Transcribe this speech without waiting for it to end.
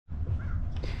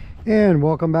And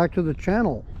welcome back to the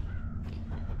channel.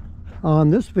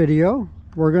 On this video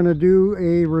we're going to do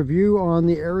a review on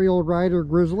the Ariel Rider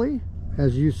Grizzly,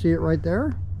 as you see it right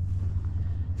there.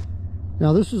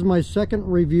 Now this is my second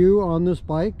review on this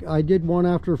bike. I did one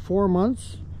after 4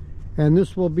 months, and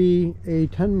this will be a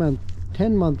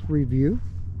 10-month review.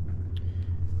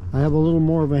 I have a little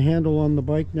more of a handle on the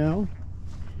bike now,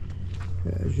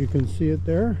 as you can see it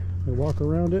there. I walk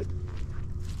around it.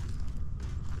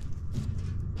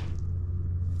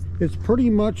 It's pretty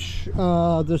much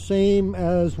the same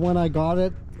as when I got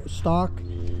it stock.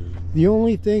 The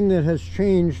only thing that has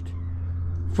changed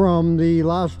from the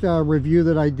last review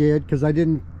that I did, because I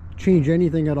didn't change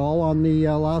anything at all on the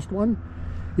last one,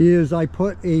 is I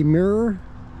put a mirror,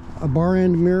 a bar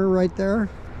end mirror right there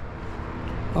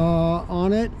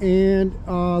on it, and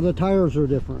the tires are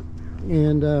different.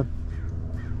 And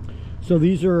so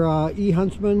these are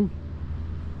Huntsman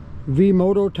V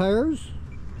Moto tires.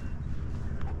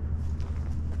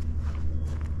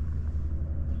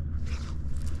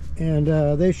 And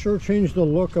they sure changed the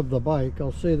look of the bike,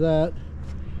 I'll say that.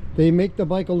 They make the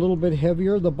bike a little bit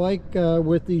heavier. The bike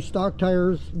with the stock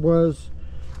tires was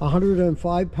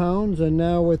 105 pounds, and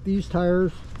now with these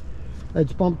tires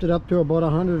it's bumped it up to about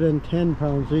 110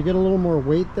 pounds. So you get a little more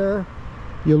weight there.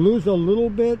 You lose a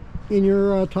little bit in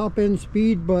your top end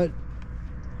speed, but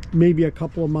maybe a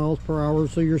couple of miles per hour.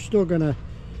 So you're still gonna,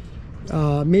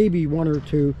 maybe one or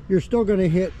two, you're still gonna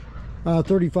hit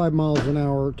 35 miles an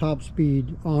hour top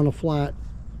speed on a flat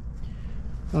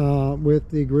with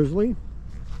the Grizzly.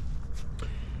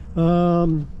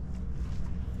 So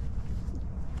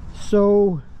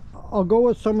I'll go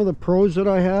with some of the pros that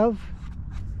I have,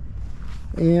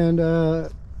 and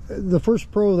the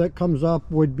first pro that comes up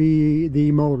would be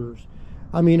the motors.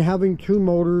 I mean, having two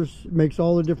motors makes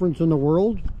all the difference in the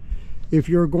world. If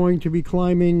you're going to be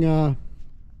climbing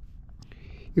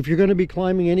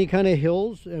any kind of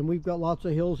hills, and we've got lots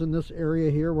of hills in this area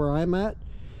here where I'm at,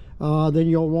 then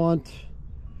you'll want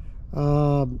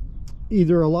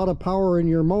either a lot of power in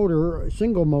your motor,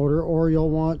 single motor, or you'll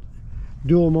want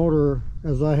dual motor,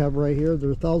 as I have right here. They're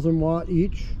 1,000 watt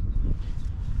each,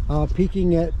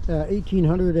 peaking at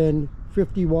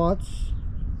 1,850 watts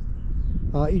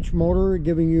each motor,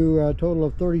 giving you a total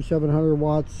of 3,700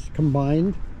 watts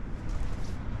combined.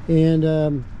 And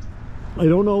I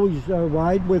don't always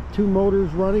ride with two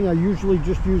motors running. I usually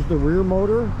just use the rear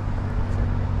motor.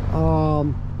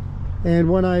 And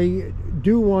when I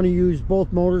do want to use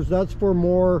both motors, that's for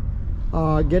more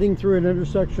getting through an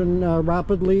intersection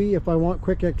rapidly, if I want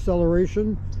quick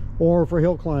acceleration, or for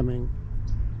hill climbing.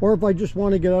 Or if I just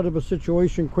want to get out of a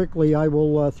situation quickly, I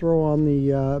will throw on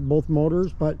the both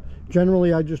motors, but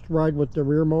generally I just ride with the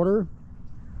rear motor.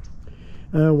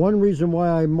 One reason why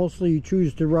I mostly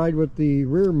choose to ride with the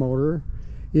rear motor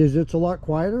is it's a lot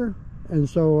quieter, and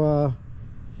so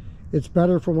it's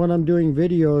better for when I'm doing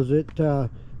videos.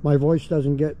 My voice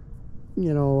doesn't get,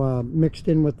 you know, mixed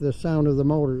in with the sound of the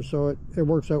motor, so it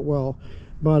works out well.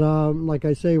 But like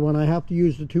I say, when I have to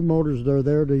use the two motors, they're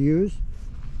there to use.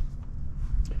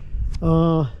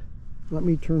 Let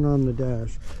me turn on the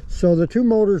dash. So the two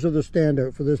motors are the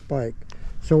standout for this bike.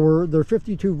 So they're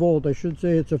 52 volt. I should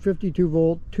say it's a 52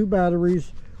 volt, two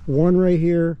batteries, one right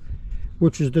here,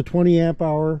 which is the 20 amp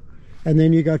hour, and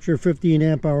then you got your 15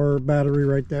 amp hour battery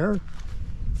right there.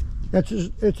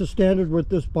 It's a standard with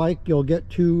this bike. You'll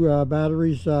get two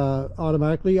batteries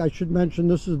automatically. I should mention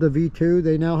this is the V2.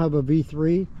 They now have a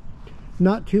V3.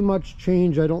 Not too much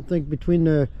change, I don't think, between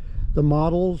the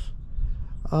models.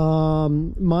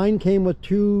 Mine came with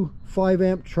two 5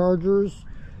 amp chargers.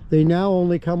 They now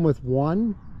only come with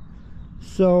one,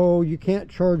 so you can't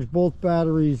charge both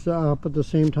batteries up at the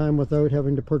same time without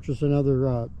having to purchase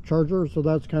another charger, so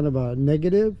that's kind of a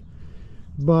negative.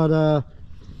 But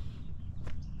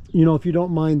you know, if you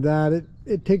don't mind that,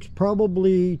 it takes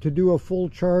probably, to do a full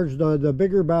charge, the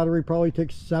bigger battery probably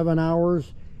takes 7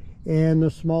 hours, and the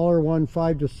smaller one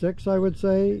 5 to 6, I would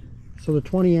say. So the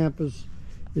 20 amp is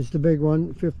the big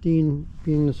one, 15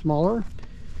 being the smaller.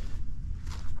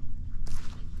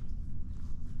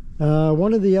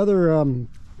 One of the other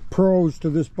pros to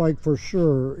this bike for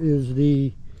sure is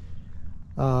the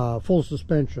full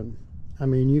suspension. I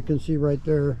mean, you can see right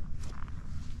there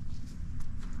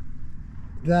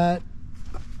that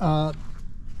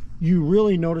you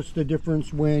really notice the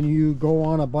difference when you go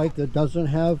on a bike that doesn't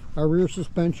have a rear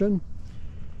suspension.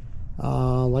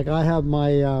 Like I have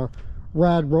my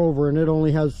Rad Rover, and it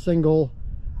only has single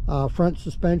front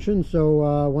suspension,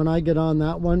 so when I get on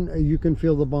that one, you can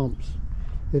feel the bumps.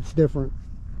 It's different.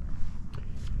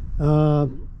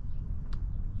 And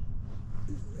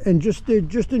just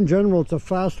in general, it's a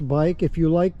fast bike. If you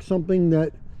like something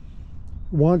that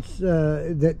wants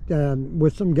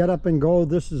with some get up and go,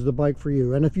 this is the bike for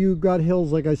you. And if you've got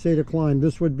hills, like I say, to climb,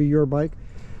 this would be your bike.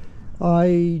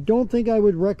 I don't think I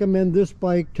would recommend this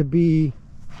bike to be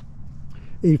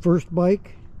a first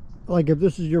bike. Like if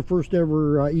this is your first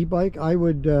ever e-bike, I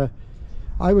would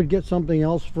get something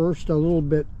else first, a little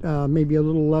bit, maybe a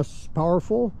little less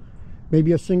powerful,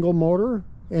 maybe a single motor,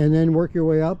 and then work your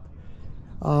way up.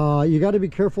 You got to be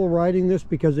careful riding this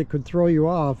because it could throw you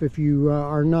off if you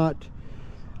are not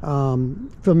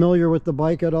familiar with the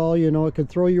bike at all. You know, it could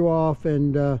throw you off,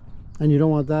 and you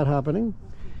don't want that happening.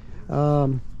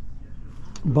 But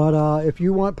if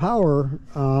you want power,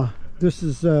 this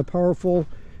is powerful.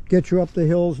 Get you up the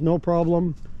hills, no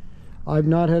problem. I've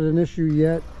not had an issue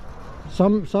yet.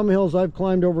 Some hills I've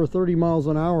climbed over 30 miles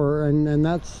an hour, and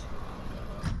that's,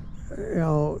 you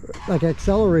know, like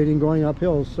accelerating going up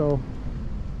hills. So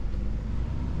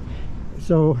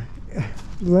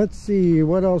let's see,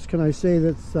 what else can I say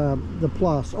that's the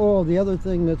plus? Oh, the other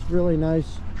thing that's really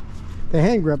nice, the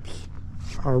hand grips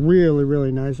are really,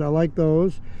 really nice. I like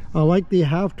those. I like the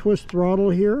half twist throttle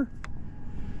here.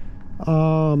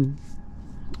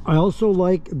 I also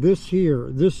like this here.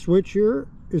 This switch here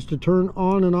is to turn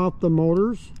on and off the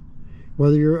motors,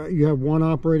 whether you have one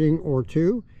operating or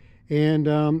two. And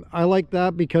I like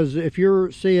that because if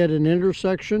you're, say, at an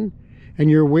intersection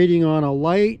and you're waiting on a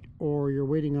light, or you're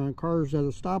waiting on cars at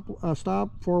a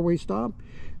four-way stop,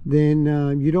 then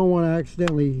you don't want to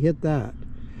accidentally hit that.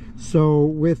 So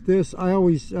with this, I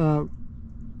always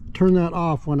turn that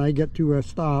off when I get to a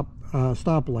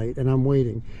stoplight and I'm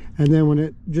waiting. And then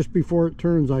when just before it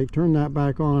turns, I turn that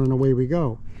back on and away we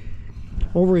go.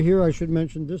 Over here, I should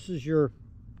mention, this is your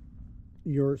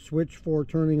switch for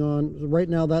turning on. Right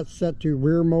now that's set to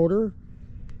rear motor.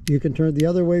 You can turn the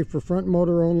other way for front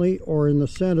motor only, or in the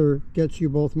center gets you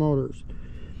both motors.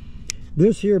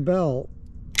 This here bell,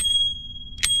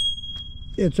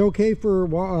 it's okay for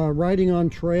riding on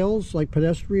trails, like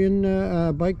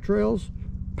pedestrian bike trails,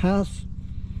 paths,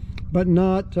 but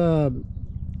not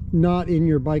in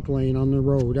your bike lane on the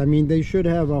road. I mean, they should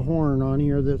have a horn on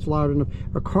here that's loud enough.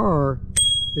 A car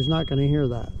is not going to hear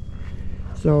that.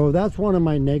 So that's one of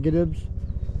my negatives.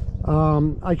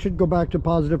 I should go back to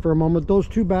positive for a moment. Those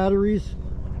two batteries,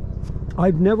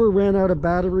 I've never ran out of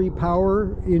battery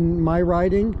power in my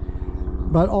riding,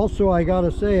 but also I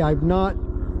gotta say, I've not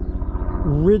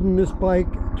ridden this bike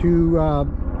to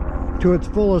its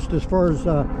fullest as far as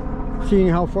seeing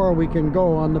how far we can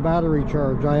go on the battery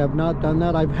charge. I have not done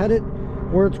that. I've had it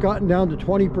where it's gotten down to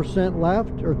 20%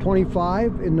 left, or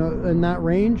 25 in that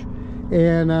range,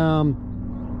 and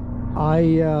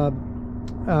I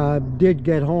did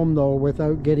get home though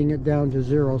without getting it down to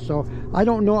zero. So I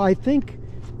don't know. I think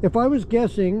if I was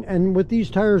guessing, and with these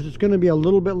tires it's going to be a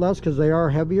little bit less because they are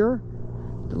heavier.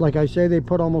 Like I say, they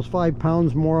put almost 5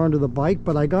 pounds more onto the bike,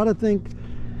 but I gotta think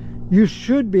you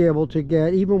should be able to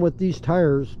get, even with these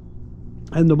tires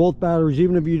and the both batteries,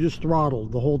 even if you just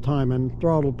throttled the whole time and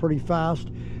throttled pretty fast,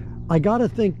 I gotta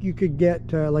think you could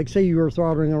get like, say you were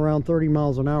throttling around 30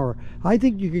 miles an hour, I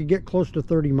think you could get close to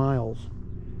 30 miles.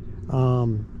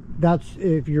 That's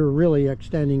if you're really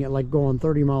extending it, like going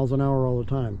 30 miles an hour all the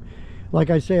time. Like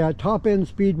I say, a top end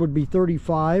speed would be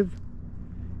 35,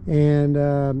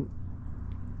 and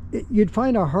you'd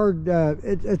find a hard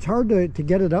it's hard to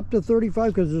get it up to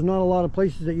 35 because there's not a lot of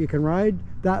places that you can ride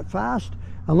that fast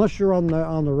unless you're on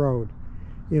the road,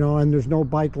 you know, and there's no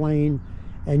bike lane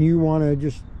and you want to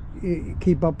just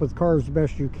keep up with cars the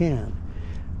best you can.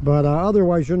 But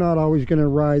otherwise you're not always going to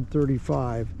ride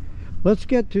 35. Let's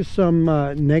get to some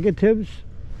negatives,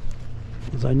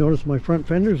 as I noticed my front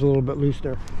fender's a little bit loose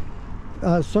there.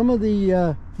 Some of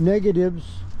the negatives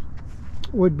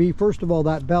would be, first of all,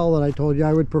 that bell that I told you.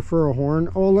 I would prefer a horn.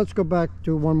 Oh, let's go back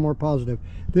to one more positive.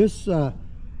 This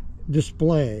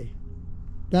display.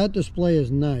 That display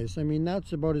is nice. I mean,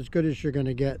 that's about as good as you're going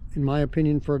to get, in my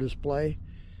opinion, for a display.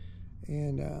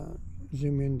 And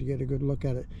zoom in to get a good look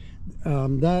at it.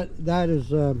 That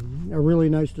is a really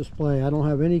nice display. I don't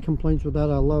have any complaints with that.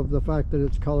 I love the fact that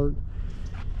it's colored.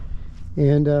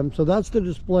 And so that's the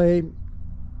display.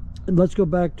 Let's go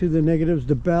back to the negatives.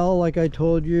 The bell, like I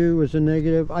told you, is a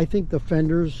negative. I think the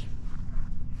fenders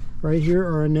right here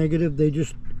are a negative. They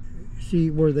just, see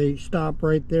where they stop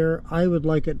right there. I would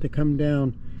like it to come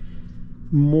down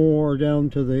more, down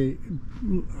to the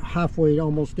halfway,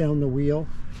 almost down the wheel,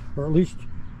 or at least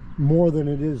more than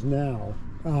it is now.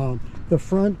 The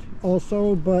front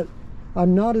also, but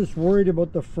I'm not as worried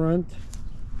about the front,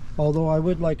 although I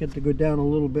would like it to go down a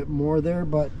little bit more there.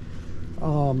 But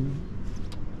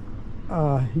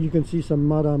you can see some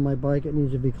mud on my bike. It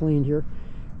needs to be cleaned here.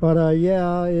 But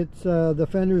yeah, it's the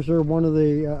fenders are one of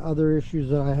the other issues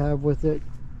that I have with it.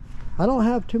 I don't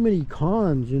have too many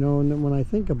cons, you know, when I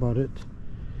think about it.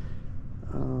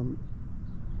 I'm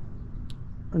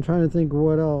trying to think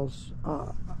what else.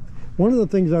 One of the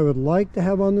things I would like to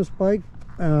have on this bike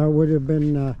would have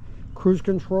been cruise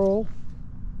control.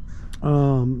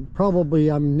 Probably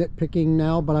I'm nitpicking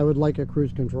now, but I would like a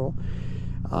cruise control.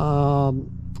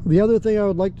 The other thing I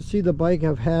would like to see the bike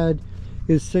have had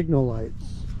is signal lights.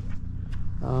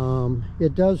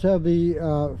 It does have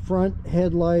the front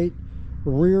headlight,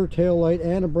 rear tail light,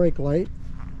 and a brake light.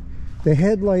 The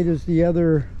headlight is the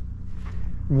other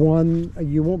one.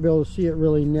 You won't be able to see it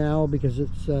really now because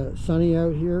it's sunny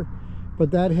out here,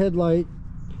 but that headlight,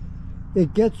 you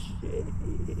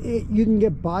can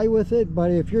get by with it, but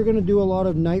if you're going to do a lot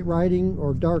of night riding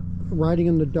or dark riding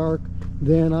in the dark,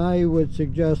 then I would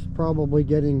suggest probably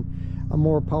getting a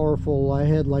more powerful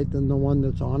headlight than the one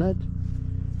that's on it.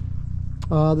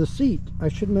 The seat, I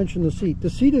should mention the seat. The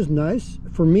seat is nice.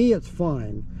 For me, it's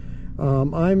fine.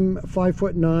 I'm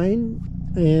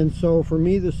 5'9", and so for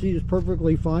me the seat is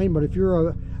perfectly fine. But if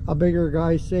you're a bigger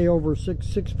guy, say over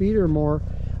six feet or more,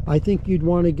 I think you'd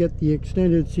want to get the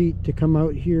extended seat to come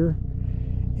out here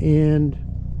and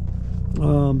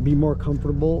be more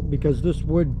comfortable, because this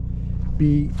would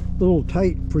be a little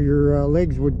tight for your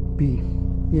legs. Would be,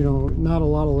 you know, not a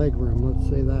lot of leg room, let's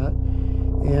say that.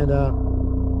 And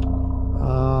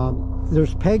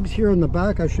there's pegs here in the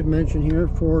back, I should mention here,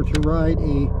 to ride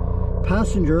a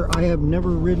passenger. I have never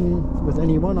ridden with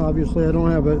anyone, obviously. I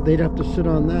don't have they'd have to sit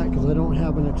on that because I don't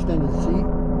have an extended seat.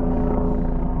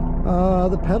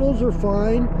 The pedals are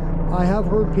fine. I have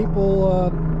heard people,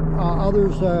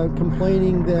 others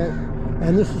complaining that,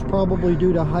 and this is probably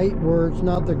due to height, where it's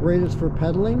not the greatest for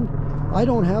pedaling. I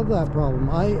don't have that problem.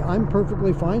 I'm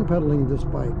perfectly fine pedaling this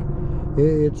bike.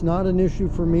 It's not an issue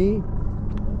for me.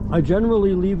 I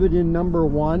generally leave it in number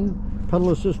 1,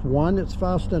 pedal assist 1. It's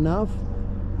fast enough.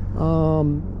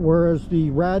 Whereas the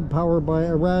Rad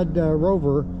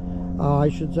Rover, I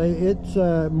should say, it's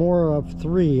more of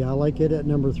 3. I like it at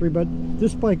number 3, but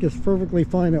this bike is perfectly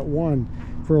fine at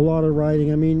 1 for a lot of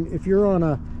riding. I mean, if you're on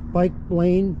a bike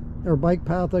lane, or bike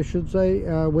path, I should say,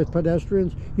 with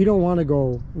pedestrians, you don't want to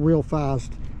go real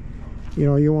fast. You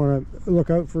know, you want to look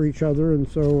out for each other, and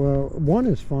so 1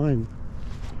 is fine.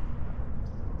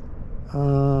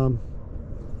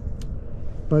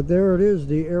 But there it is,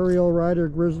 the Ariel Rider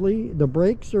Grizzly. The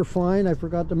brakes are fine. I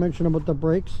forgot to mention about the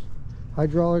brakes.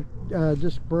 Hydraulic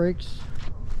disc brakes,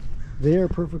 they are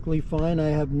perfectly fine. I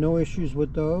have no issues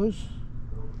with those.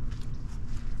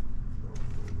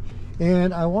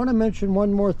 And I want to mention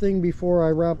one more thing before I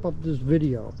wrap up this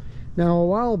video. Now, a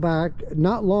while back,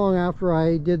 not long after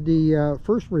I did the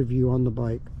first review on the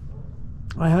bike,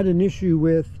 I had an issue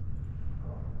with,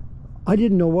 I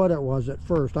didn't know what it was at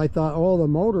first. I thought, oh, the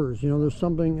motors, you know, there's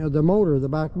something, the motor, the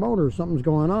back motor, something's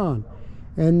going on.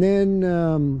 And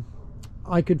then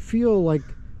I could feel like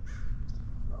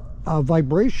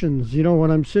vibrations, you know,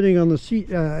 when I'm sitting on the seat,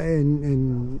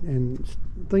 and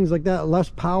things like that, less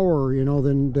power, you know,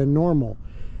 than normal.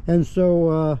 And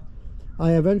so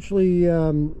I eventually,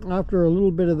 after a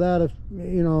little bit of that,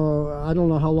 you know, I don't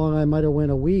know how long, I might have went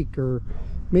a week or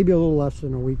maybe a little less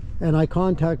than a week, and I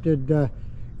contacted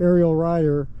Ariel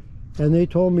Rider, and they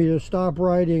told me to stop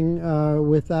riding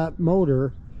with that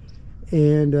motor,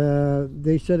 and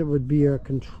they said it would be a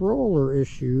controller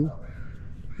issue,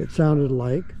 it sounded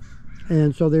like.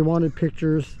 And so they wanted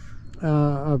pictures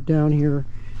of down here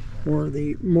where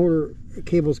the motor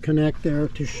cables connect there,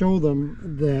 to show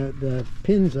them the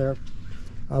pins there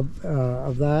of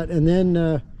that. And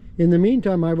then in the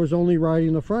meantime, I was only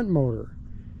riding the front motor.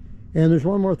 And there's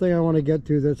one more thing I want to get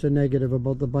to that's a negative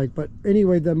about the bike. But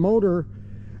anyway, the motor,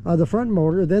 the front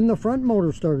motor, then the front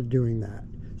motor started doing that.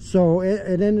 So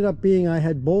it ended up being, I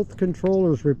had both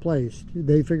controllers replaced.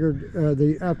 They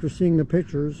figured, after seeing the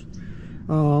pictures,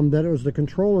 that it was the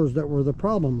controllers that were the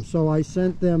problem. So I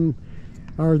sent them,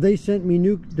 or they sent me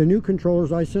the new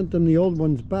controllers. I sent them the old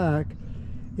ones back.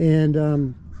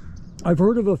 And I've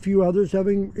heard of a few others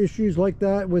having issues like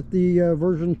that with the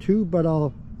version 2, but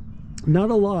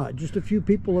not a lot. Just a few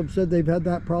people have said they've had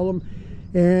that problem.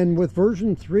 And with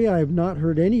version 3, I have not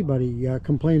heard anybody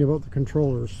complain about the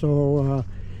controllers. So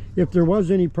if there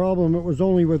was any problem, it was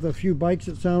only with a few bikes,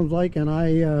 it sounds like, and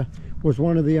I was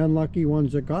one of the unlucky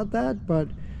ones that got that. But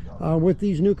with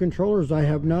these new controllers, I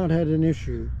have not had an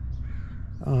issue.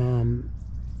 Yeah,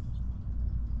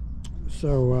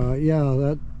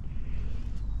 that.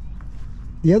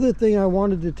 The other thing I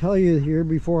wanted to tell you here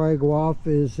before I go off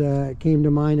is, it came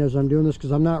to mind as I'm doing this, because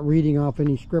I'm not reading off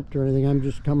any script or anything, I'm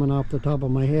just coming off the top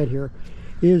of my head here,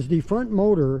 is the front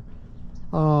motor.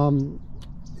 If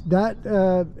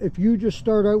you just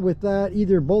start out with that,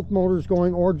 either both motors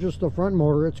going or just the front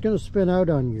motor, it's going to spin out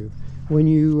on you when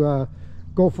you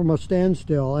go from a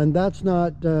standstill, and that's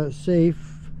not safe,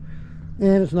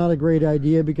 and it's not a great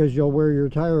idea because you'll wear your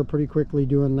tire pretty quickly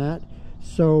doing that.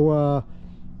 So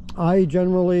I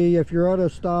generally, if you're at a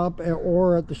stop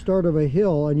or at the start of a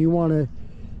hill and you want to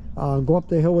go up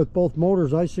the hill with both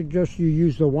motors, I suggest you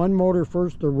use the one motor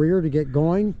first, the rear, to get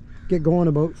going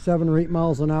about 7 or 8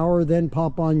 miles an hour, then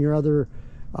pop on your other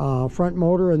front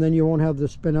motor, and then you won't have the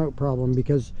spin out problem,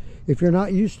 because if you're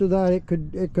not used to that, it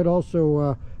could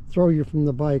also throw you from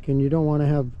the bike, and you don't want to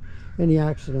have any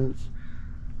accidents.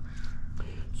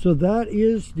 So that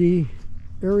is the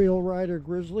Ariel Rider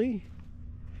Grizzly.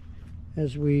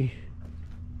 As we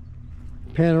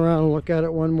pan around and look at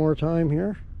it one more time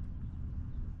here.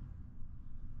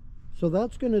 So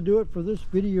that's going to do it for this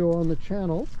video on the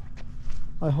channel.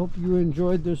 I hope you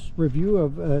enjoyed this review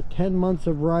of 10 months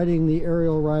of riding the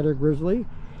Ariel Rider Grizzly.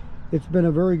 It's been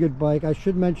a very good bike. I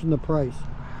should mention the price.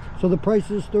 So the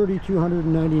price is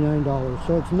 $3,299.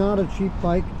 So it's not a cheap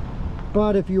bike,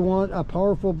 but if you want a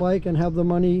powerful bike and have the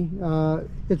money,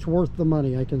 it's worth the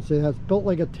money. I can say that. It's built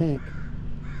like a tank.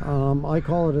 I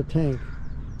call it a tank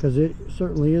because it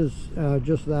certainly is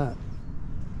just that.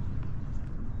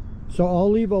 So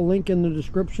I'll leave a link in the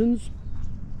descriptions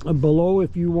below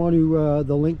if you want to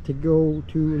the link to go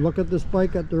to look at this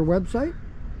bike at their website.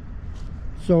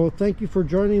 So thank you for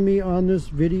joining me on this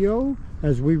video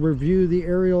as we review the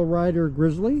Ariel Rider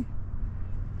Grizzly,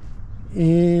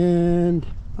 and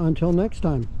until next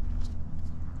time,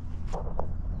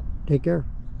 take care.